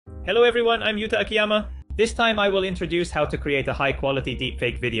Hello everyone, I'm Yutaakiyama. This time I will introduce how to create a high-quality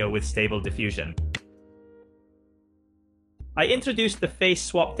deepfake video with Stable Diffusion. I introduced the face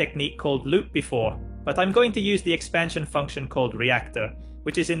swap technique called loop before, but I'm going to use the expansion function called ReActor,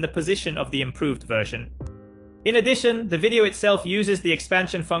 which is in the position of the improved version. In addition, the video itself uses the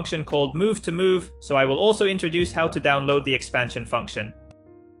expansion function called Mov2mov, so I will also introduce how to download the expansion function.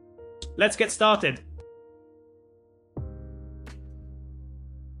 Let's get started.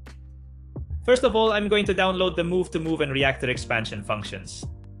 First of all, I'm going to download the Mov2mov and ReActor expansion functions.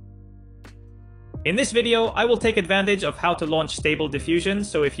 In this video, I will take advantage of how to launch Stable Diffusion,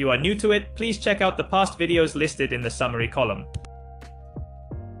 so if you are new to it, please check out the past videos listed in the summary column.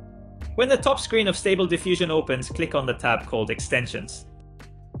 When the top screen of Stable Diffusion opens, click on the tab called Extensions.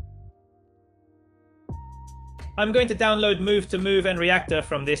 I'm going to download Mov2mov and ReActor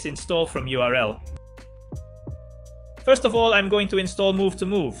from this install from URL. First of all, I'm going to install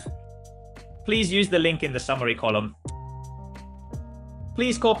Mov2mov. Please use the link in the summary column.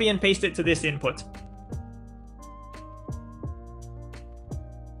 Please copy and paste it to this input.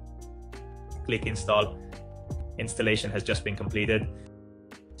 Click Install. Installation has just been completed.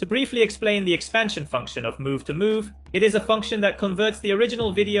 To briefly explain the expansion function of Mov2mov, it is a function that converts the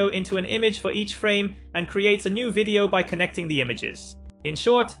original video into an image for each frame and creates a new video by connecting the images. In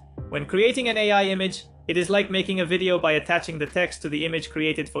short, when creating an AI image, it is like making a video by attaching the text to the image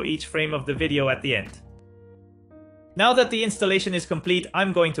created for each frame of the video at the end. Now that the installation is complete,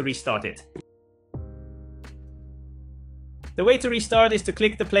 I'm going to restart it. The way to restart is to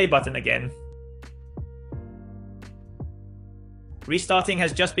click the play button again. Restarting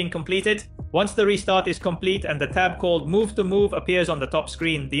has just been completed. Once the restart is complete and the tab called Mov2mov appears on the top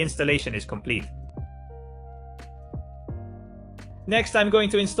screen, the installation is complete. Next, I'm going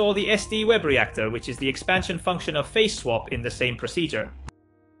to install the SD Web Reactor, which is the expansion function of face swap in the same procedure.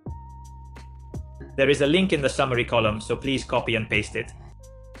 There is a link in the summary column, so please copy and paste it.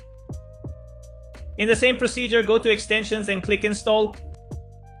 In the same procedure, go to Extensions and click Install.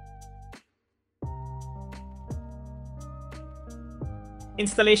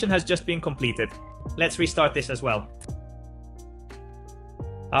 Installation has just been completed. Let's restart this as well.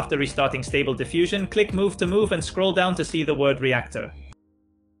 After restarting Stable Diffusion, click Mov2mov and scroll down to see the word ReActor.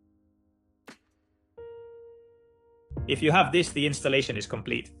 If you have this, the installation is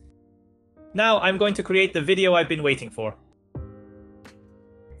complete. Now I'm going to create the video I've been waiting for.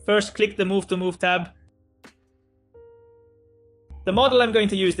 First, click the Mov2mov tab. The model I'm going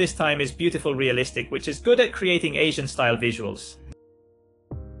to use this time is Beautiful Realistic, which is good at creating Asian-style visuals.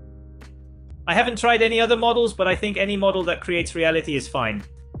 I haven't tried any other models, but I think any model that creates reality is fine.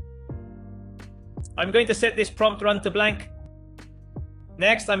 I'm going to set this prompt run to blank.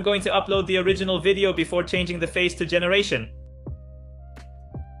 Next, I'm going to upload the original video before changing the face to generation.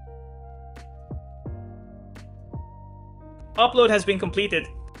 Upload has been completed.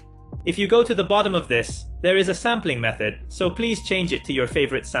 If you go to the bottom of this, there is a sampling method, so please change it to your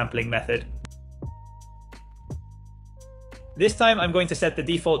favorite sampling method. This time I'm going to set the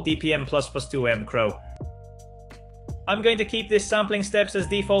default DPM ++2M crow. I'm going to keep this sampling steps as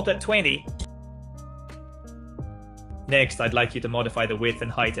default at 20. Next, I'd like you to modify the width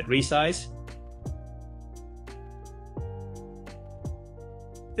and height at resize.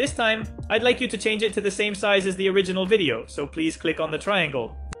 This time, I'd like you to change it to the same size as the original video, so please click on the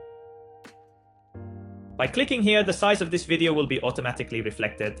triangle. By clicking here, the size of this video will be automatically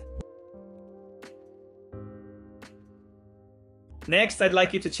reflected. Next, I'd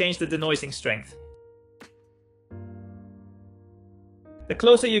like you to change the denoising strength. The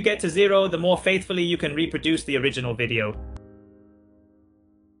closer you get to 0, the more faithfully you can reproduce the original video.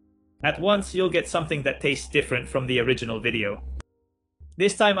 At once, you'll get something that tastes different from the original video.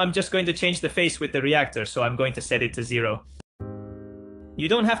 This time, I'm just going to change the face with the ReActor, so I'm going to set it to 0. You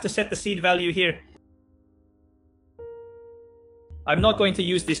don't have to set the seed value here. I'm not going to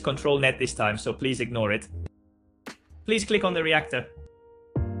use this control net this time, so please ignore it. Please click on the ReActor.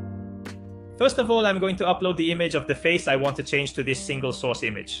 First of all, I'm going to upload the image of the face I want to change to this single source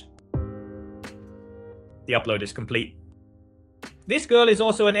image. The upload is complete. This girl is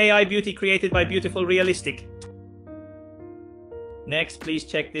also an AI beauty created by Beautiful Realistic. Next, please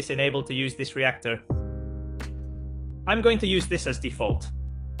check this enable to use this ReActor. I'm going to use this as default.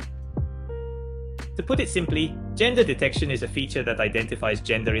 To put it simply, gender detection is a feature that identifies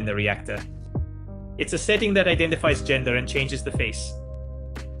gender in the ReActor. It's a setting that identifies gender and changes the face.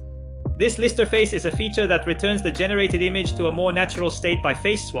 This lister face is a feature that returns the generated image to a more natural state by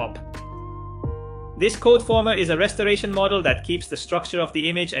face swap. This code former is a restoration model that keeps the structure of the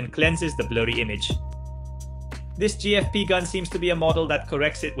image and cleanses the blurry image. This GFP gun seems to be a model that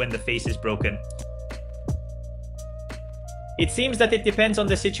corrects it when the face is broken. It seems that it depends on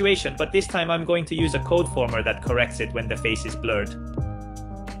the situation, but this time I'm going to use a code former that corrects it when the face is blurred.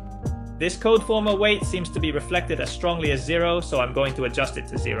 This code former weight seems to be reflected as strongly as 0, so I'm going to adjust it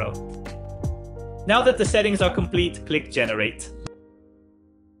to 0. Now that the settings are complete, click Generate.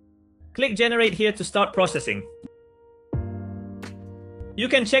 Click Generate here to start processing. You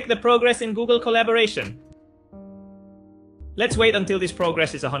can check the progress in Google Collaboration. Let's wait until this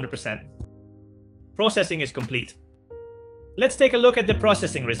progress is 100%. Processing is complete. Let's take a look at the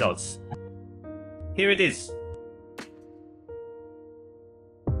processing results. Here it is.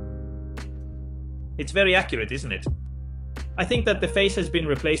 It's very accurate, isn't it? I think that the face has been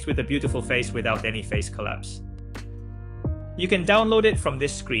replaced with a beautiful face without any face collapse. You can download it from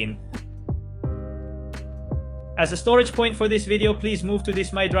this screen. As a storage point for this video, please move to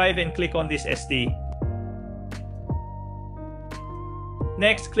this My Drive and click on this SD.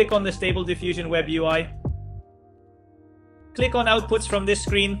 Next, click on the Stable Diffusion web UI. Click on Outputs from this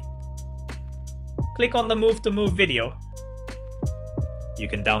screen. Click on the Mov2mov video. You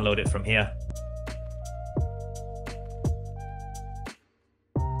can download it from here.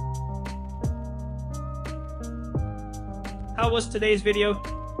 How was today's video?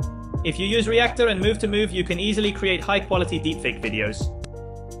 If you use ReActor and Mov2mov, you can easily create high-quality deepfake videos.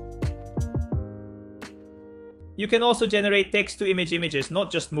 You can also generate text-to-image images,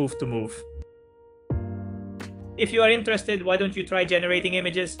 not just Mov2mov. If you are interested, why don't you try generating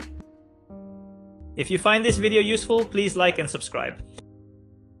images? If you find this video useful, please like and subscribe.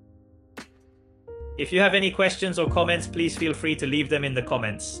 If you have any questions or comments, please feel free to leave them in the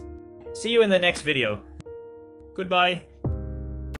comments. See you in the next video. Goodbye.